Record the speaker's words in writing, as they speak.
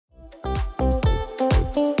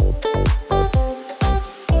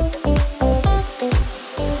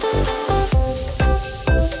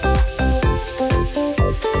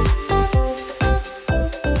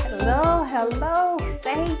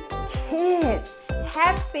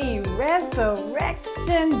happy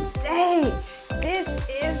Resurrection Day. This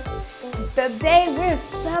is the day we're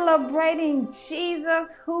celebrating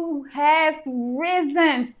Jesus who has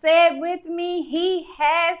risen. Say it with me. He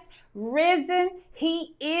has risen.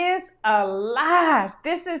 He is alive.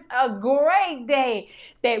 This is a great day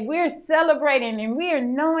that we're celebrating, and we are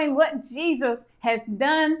knowing what Jesus has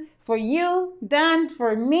done for you, done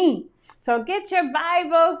for me. So get your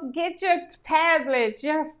Bibles, get your tablets,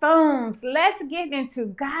 your phones. Let's get into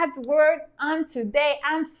God's word on today.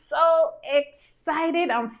 I'm so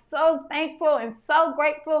excited. I'm so thankful and so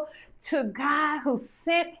grateful to God who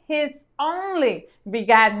sent his only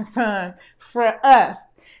begotten son for us.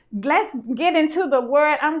 Let's get into the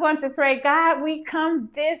word. I'm going to pray. God, we come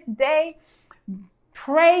this day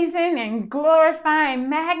praising and glorifying,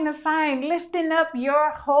 magnifying, lifting up your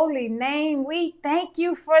holy name. We thank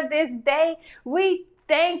you for this day. We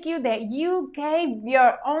thank you that you gave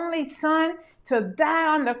your only son to die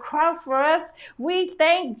on the cross for us. We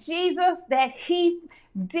thank Jesus that he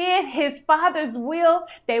did his Father's will,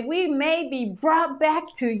 that we may be brought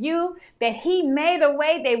back to you, that he made a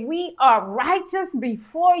way that we are righteous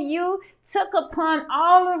before you, took upon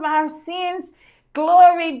all of our sins.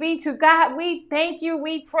 Glory be to God. We thank you.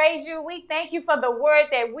 We praise you. We thank you for the word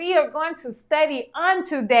that we are going to study on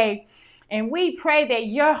today. And we pray that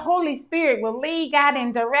your Holy Spirit will lead, guide,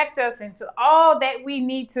 and direct us into all that we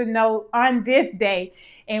need to know on this day.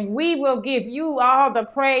 And we will give you all the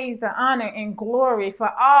praise, the honor, and glory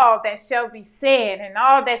for all that shall be said and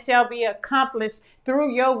all that shall be accomplished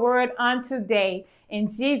through your word on today. In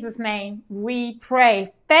Jesus' name, we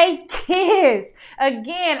pray. Faith Kids.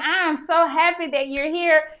 Again, I am so happy that you're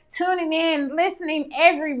here tuning in, listening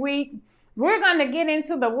every week. We're going to get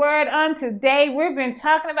into the word on today. We've been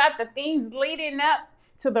talking about the things leading up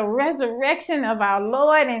to the resurrection of our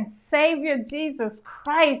Lord and Savior Jesus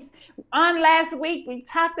Christ. On last week, we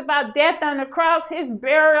talked about death on the cross, his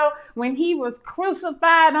burial when he was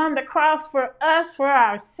crucified on the cross for us, for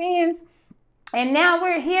our sins. And now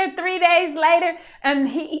we're here 3 days later, and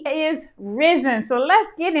he is risen. So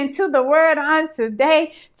let's get into the word on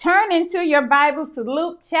today. Turn into your Bibles to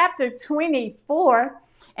Luke chapter 24,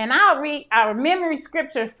 and I'll read our memory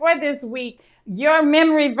scripture for this week. Your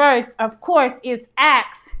memory verse, of course, is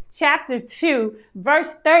Acts chapter 2,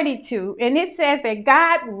 verse 32. And it says that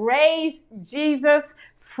God raised Jesus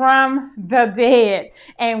from the dead.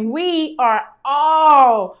 And we are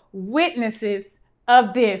all witnesses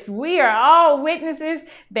of this. We are all witnesses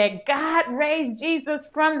that God raised Jesus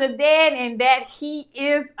from the dead and that he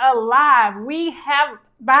is alive. We have,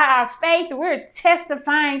 by our faith, we're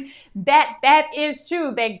testifying that that is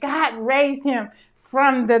true, that God raised him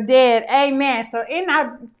from the dead. Amen. So in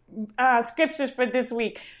our scriptures for this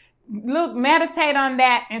week, Luke, meditate on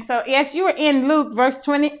that. And so, yes, you are in Luke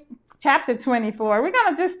chapter 24. We're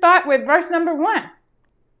going to just start with verse number 1.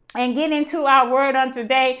 And get into our word on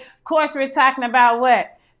today. Of course, we're talking about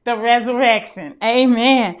what? The resurrection.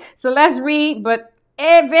 Amen. So let's read. But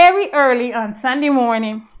very early on Sunday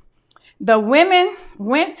morning, the women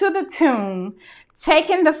went to the tomb,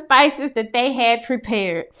 taking the spices that they had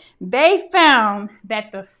prepared. They found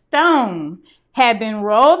that the stone had been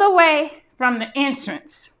rolled away from the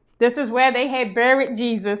entrance. This is where they had buried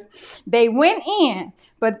Jesus. They went in,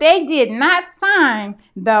 but they did not find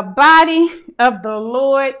the body of the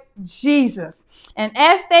Lord Jesus. And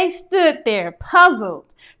as they stood there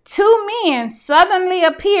puzzled, 2 men suddenly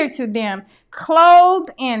appeared to them,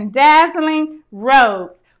 clothed in dazzling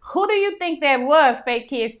robes. Who do you think that was, Faith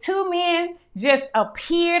Kids? 2 men just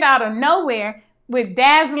appeared out of nowhere with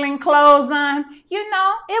dazzling clothes on. You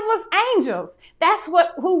know, it was angels. That's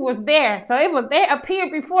who was there. So they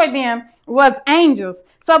appeared before them was angels.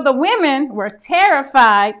 So the women were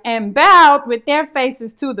terrified and bowed with their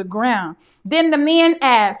faces to the ground. Then the men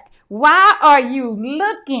asked, "Why are you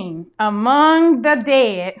looking among the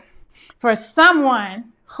dead for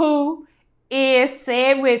someone who is," say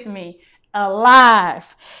it with me,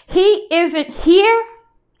 alive? He isn't here.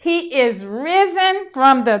 He is risen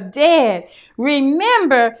from the dead.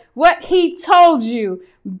 Remember what he told you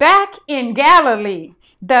back in Galilee,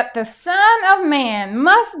 that the Son of Man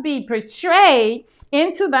must be betrayed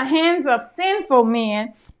into the hands of sinful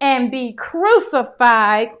men and be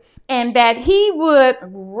crucified, and that he would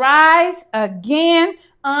rise again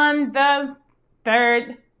on the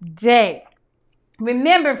 3rd day.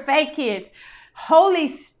 Remember, Faith Kids, Holy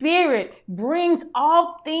Spirit brings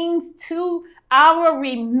all things to our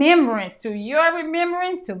remembrance, to your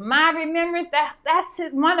remembrance, to my remembrance. That's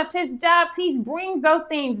one of his jobs. He brings those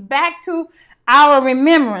things back to our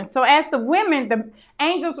remembrance. So as the women, the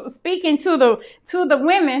angels were speaking to the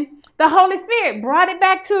women, the Holy Spirit brought it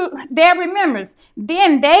back to their remembrance.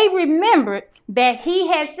 Then they remembered that he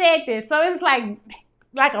had said this. So it was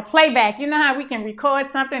like a playback. You know how we can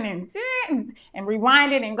record something and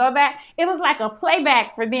rewind it and go back? It was like a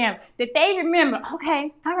playback for them, that they remember,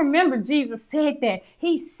 okay, I remember Jesus said that.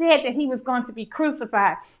 He said that he was going to be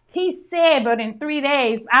crucified. He said, but in 3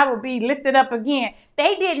 days, I will be lifted up again.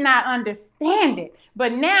 They did not understand it.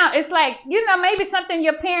 But now it's like, maybe something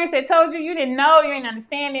your parents had told you, you didn't know, you didn't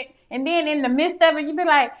understand it. And then in the midst of it, you'd be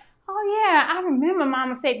like, oh yeah, I remember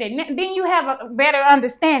Mama said that. Then you have a better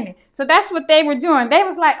understanding. So that's what they were doing. They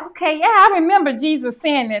was like, okay, yeah, I remember Jesus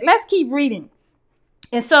saying that. Let's keep reading.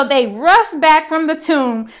 And so they rushed back from the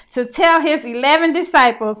tomb to tell his 11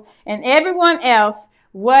 disciples and everyone else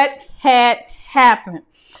what had happened.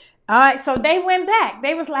 All right, so they went back.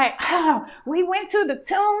 They was like, oh, we went to the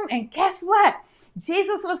tomb, and guess what?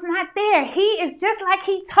 Jesus was not there. He is just like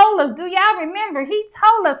he told us. Do y'all remember? He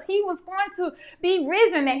told us he was going to be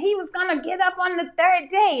risen, that he was going to get up on the third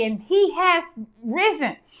day, and he has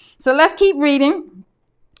risen. So let's keep reading.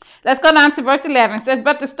 Let's go down to verse 11. It says,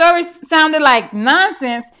 but the story sounded like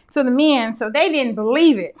nonsense to the men, so they didn't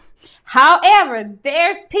believe it. However,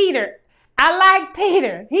 there's Peter. I like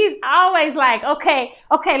Peter. He's always like, okay,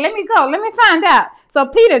 let me go. Let me find out. So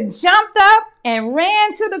Peter jumped up and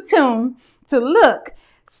ran to the tomb to look.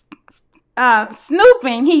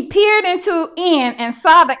 Snooping, he peered in and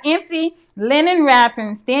saw the empty linen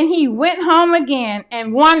wrappings. Then he went home again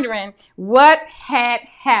and wondering what had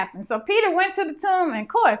happened. So Peter went to the tomb, and of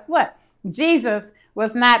course, what? Jesus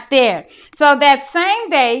was not there. So that same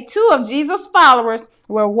day, 2 of Jesus' followers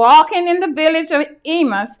were walking in the village of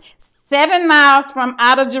Emmaus, 7 miles from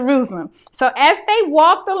out of Jerusalem. So as they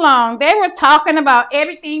walked along, they were talking about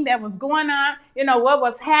everything that was going on, what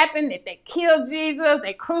was happening, that they killed Jesus,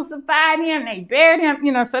 they crucified him, they buried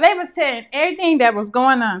him, so they was telling everything that was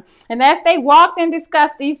going on. And as they walked and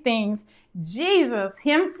discussed these things, Jesus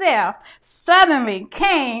himself suddenly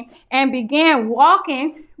came and began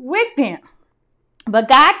walking with them. But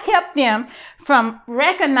God kept them from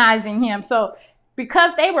recognizing him. So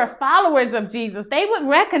because they were followers of Jesus, they would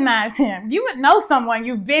recognize him. You would know someone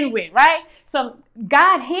you've been with, right? So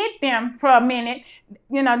God hid them for a minute,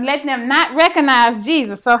 let them not recognize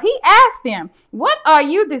Jesus. So he asked them, what are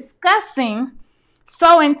you discussing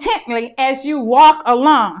so intently as you walk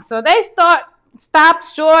along? So they stopped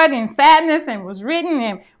short in sadness and was reading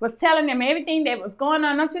and was telling them everything that was going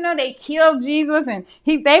on. Don't you know they killed Jesus? And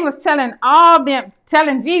they was telling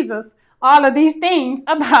Jesus all of these things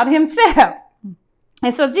about himself.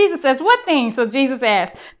 And so Jesus says, what things? So Jesus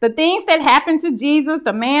asked, the things that happened to Jesus,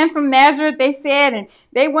 the man from Nazareth, they said, and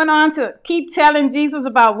they went on to keep telling Jesus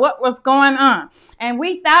about what was going on. And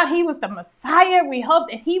we thought he was the Messiah. We hoped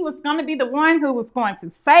that he was going to be the one who was going to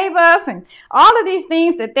save us, and all of these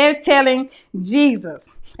things that they're telling Jesus.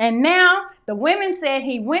 And now the women said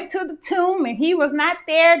he went to the tomb and he was not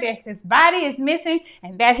there, that his body is missing,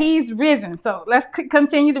 and that he's risen. So let's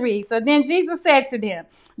continue to read. So then Jesus said to them,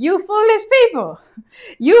 you foolish people,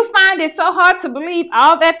 you find it so hard to believe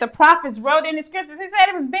all that the prophets wrote in the scriptures. He said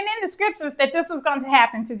it was been in the scriptures that this was going to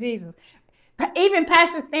happen to Jesus. Even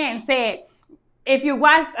Pastor Stan said, if you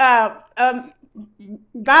watched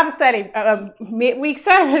Bible study midweek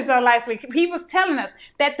service on last week, he was telling us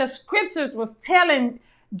that the scriptures was telling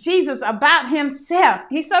Jesus about himself.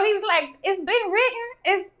 So he was like, it's been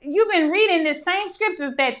written. You've been reading the same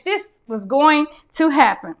scriptures that this was going to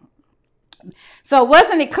happen. So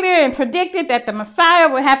wasn't it clear and predicted that the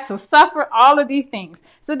Messiah would have to suffer all of these things?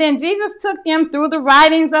 So then Jesus took them through the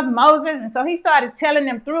writings of Moses. And so he started telling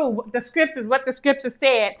them through the scriptures, what the scriptures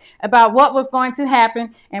said about what was going to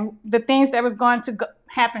happen and the things that was going to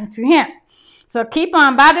happen to him. So keep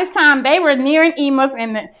on. By this time, they were nearing Emmaus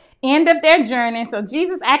in the end of their journey. So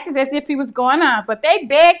Jesus acted as if he was going on, but they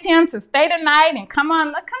begged him to stay the night and come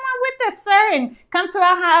on with us, sir, and come to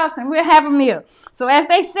our house and we'll have a meal. So as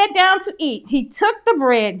they sat down to eat, he took the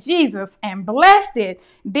bread, Jesus, and blessed it.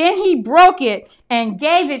 Then he broke it and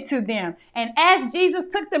gave it to them. And as Jesus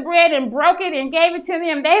took the bread and broke it and gave it to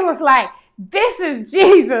them, they was like, this is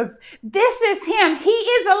Jesus. This is him. He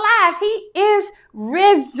is alive. He is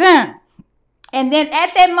risen. And then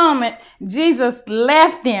at that moment, Jesus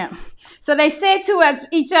left them. So they said to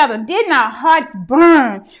each other, didn't our hearts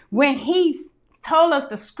burn when he told us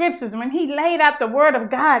the scriptures, when he laid out the word of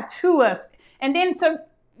God to us? And then so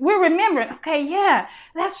we're remembering, okay, yeah,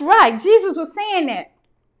 that's right. Jesus was saying that.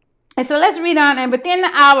 And so let's read on. And within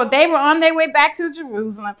the hour, they were on their way back to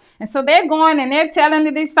Jerusalem. And so they're going and they're telling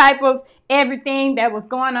the disciples everything that was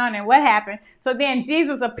going on and what happened. So then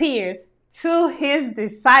Jesus appears to his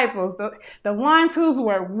disciples, the ones who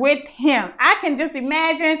were with him. I can just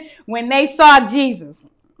imagine when they saw Jesus.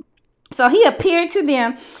 So he appeared to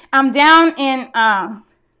them. I'm down in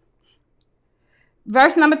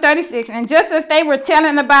verse number 36. And just as they were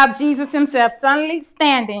telling about Jesus himself, suddenly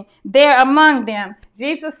standing there among them,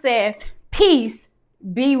 Jesus says, "Peace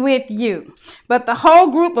be with you." But the whole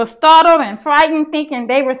group was startled and frightened, thinking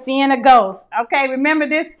they were seeing a ghost. Okay, remember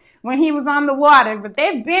this when he was on the water, but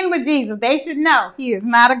they've been with Jesus. They should know he is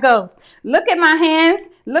not a ghost. Look at my hands,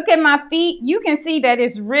 look at my feet. You can see that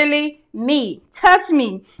it's really me. Touch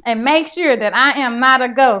me and make sure that I am not a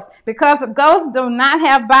ghost, because ghosts do not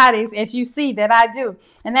have bodies as you see that I do.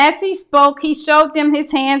 And as he spoke, he showed them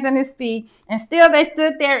his hands and his feet, and still they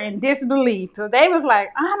stood there in disbelief. So they was like,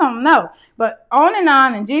 I don't know. But on,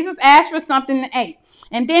 and Jesus asked for something to eat.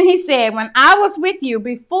 And then he said, "When I was with you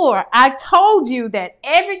before, I told you that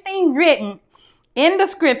everything written in the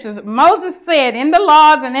scriptures, Moses said in the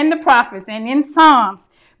laws and in the prophets and in Psalms,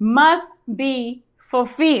 must be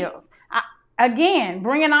fulfilled." Again,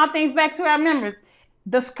 bringing all things back to our memories,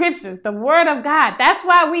 the scriptures, the word of God. That's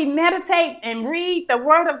why we meditate and read the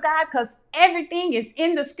word of God, because everything is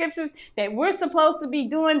in the scriptures that we're supposed to be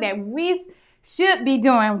doing, that we should be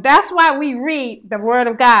doing. That's why we read the word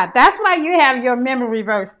of God. That's why you have your memory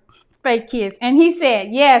verse, fake kids. And he said,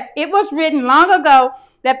 yes, it was written long ago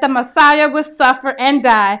that the Messiah would suffer and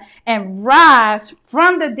die and rise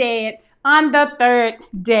from the dead on the third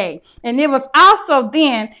day. And it was also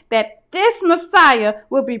then that this Messiah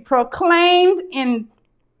will be proclaimed in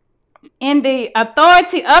the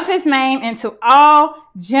authority of his name into all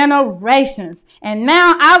generations. And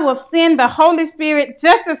now I will send the Holy Spirit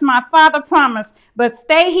just as my Father promised, but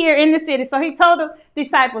stay here in the city. So he told the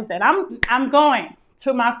disciples that I'm going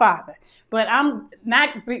to my Father, but I'm not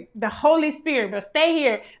the Holy Spirit, but stay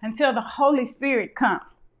here until the Holy Spirit comes.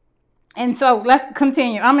 And so let's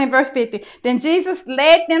continue. I'm in verse 50. Then Jesus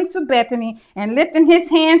led them to Bethany, and lifting his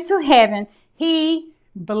hands to heaven, he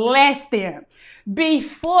blessed them.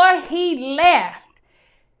 Before he left,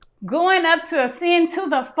 going up to ascend to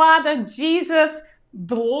the Father, Jesus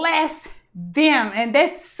blessed them. And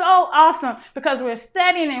that's so awesome, because we're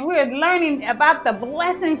studying and we're learning about the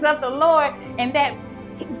blessings of the Lord, and that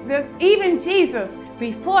even Jesus,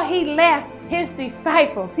 before he left his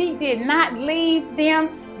disciples, he did not leave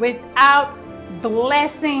them without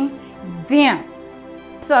blessing them.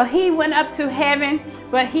 So he went up to heaven,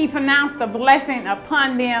 but he pronounced the blessing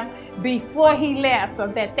upon them before he left, so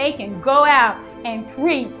that they can go out and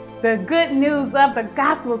preach the good news of the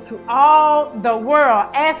gospel to all the world,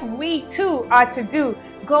 as we too are to do.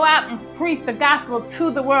 Go out and preach the gospel to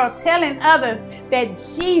the world, telling others that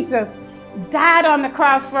Jesus died on the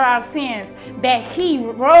cross for our sins, that he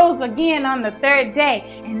rose again on the third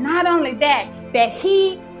day, and not only that, that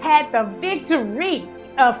he had the victory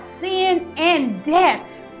of sin and death.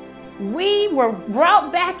 We were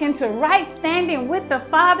brought back into right standing with the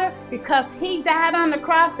Father because he died on the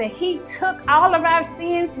cross, that he took all of our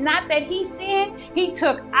sins, not that he sinned, he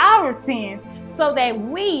took our sins, so that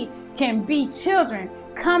we can be children,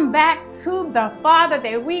 come back to the Father,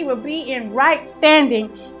 that we will be in right standing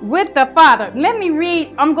with the Father. Let me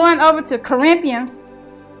read. I'm going over to Corinthians,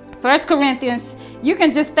 1 Corinthians. You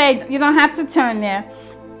can just stay, you don't have to turn there.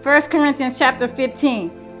 1 Corinthians chapter 15.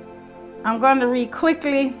 I'm going to read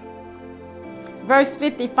quickly verse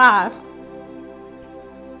 55.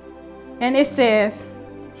 And it says,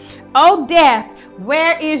 "O death,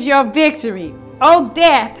 where is your victory? O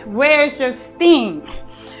death, where is your sting?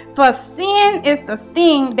 For sin is the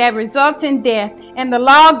sting that results in death, and the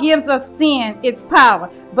law gives us sin its power.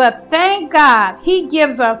 But thank God, he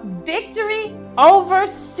gives us victory over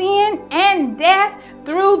sin and death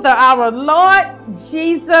through our Lord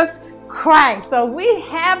Jesus Christ." So we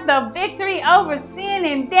have the victory over sin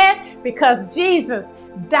and death because Jesus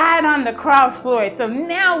died on the cross for it. So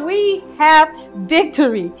now we have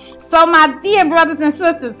victory. So my dear brothers and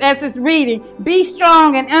sisters, as it's reading, be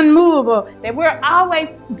strong and unmovable, that we're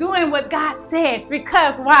always doing what God says.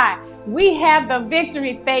 Because why? We have the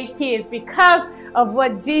victory, faith kids, because of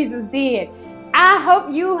what Jesus did. I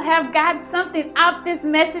hope you have got something out this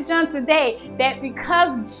message on today, that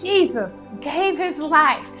because Jesus gave his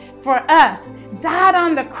life for us, died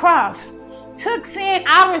on the cross, took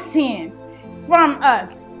our sins from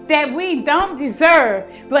us that we don't deserve,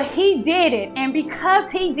 but he did it. And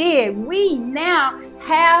because he did, we now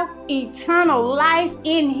have eternal life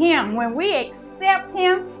in him. When we accept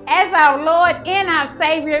him as our Lord and our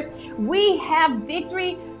Savior, we have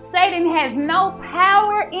victory. Satan has no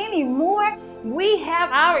power anymore. We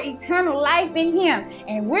have our eternal life in him,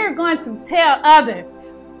 and we're going to tell others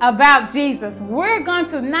about Jesus. We're going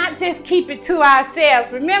to not just keep it to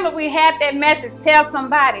ourselves. Remember, we had that message, tell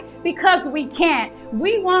somebody, because we can't.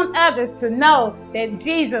 We want others to know that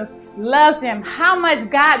Jesus loves them, how much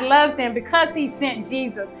God loves them because he sent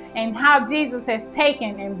Jesus, and how Jesus has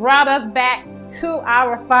taken and brought us back to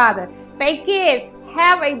our Father. Faith Kids,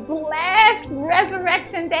 have a blessed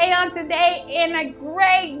Resurrection Day on today and a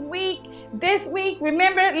great week this week.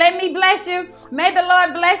 Remember, let me bless you. May the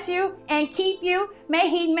Lord bless you and keep you. May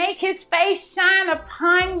he make his face shine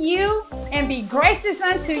upon you and be gracious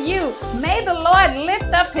unto you. May the Lord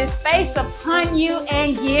lift up his face upon you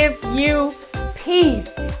and give you peace.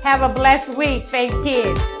 Have a blessed week, Faith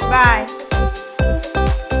Kids. Bye.